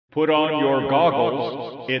Put on your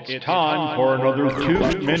goggles. It's time for another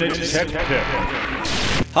 2-minute tech tip.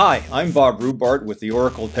 Hi, I'm Bob Rubart with the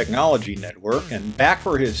Oracle Technology Network, and back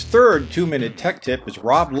for his third 2-minute tech tip is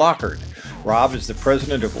Rob Lockard. Rob is the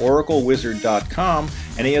president of OracleWizard.com,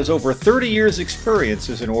 and he has over 30 years' experience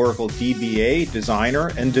as an Oracle DBA,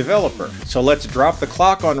 designer, and developer. So let's drop the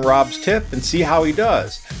clock on Rob's tip and see how he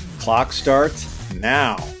does. Clock starts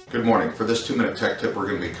now. Good morning. For this 2-minute tech tip, we're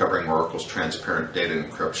going to be covering Oracle's Transparent Data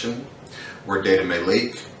Encryption, where data may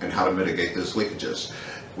leak, and how to mitigate those leakages.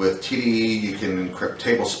 With TDE, you can encrypt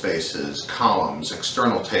table spaces, columns,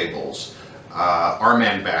 external tables,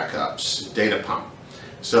 RMAN backups, data pump.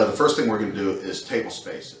 So the first thing we're going to do is table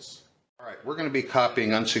spaces. All right, we're going to be copying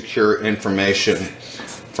unsecure information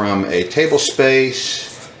from a table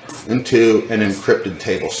space into an encrypted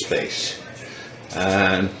table space.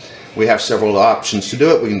 And we have several options to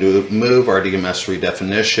do it. We can do move, RDMS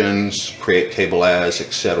redefinitions, create table as,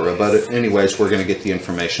 etc. But anyways, we're going to get the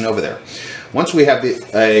information over there. Once we have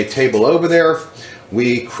a table over there,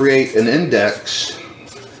 we create an index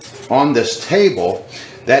on this table.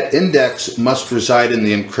 That index must reside in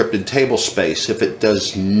the encrypted table space. If it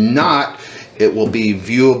does not, it will be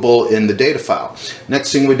viewable in the data file.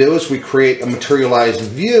 Next thing we do is we create a materialized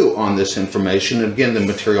view on this information. Again, the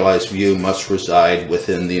materialized view must reside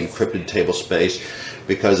within the encrypted table space,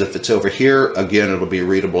 because if it's over here, again, it'll be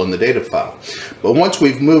readable in the data file. But once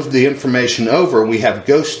we've moved the information over, we have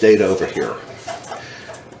ghost data over here.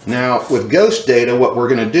 Now, with ghost data, what we're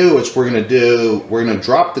going to do is we're going to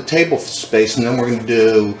drop the table space, and then we're going to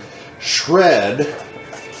do shred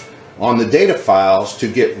on the data files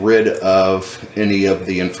to get rid of any of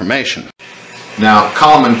the information. Now,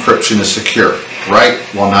 column encryption is secure, right?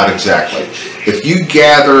 Well, not exactly. If you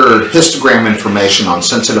gather histogram information on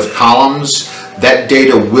sensitive columns, that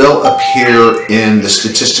data will appear in the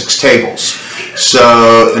statistics tables.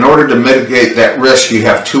 So in order to mitigate that risk, you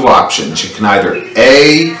have two options. You can either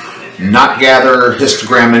A, not gather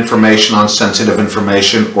histogram information on sensitive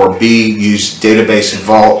information, or B, use database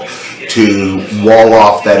vault to wall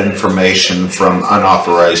off that information from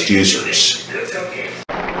unauthorized users.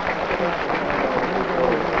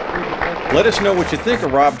 Let us know what you think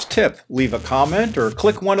of Rob's tip. Leave a comment or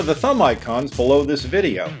click one of the thumb icons below this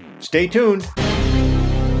video. Stay tuned.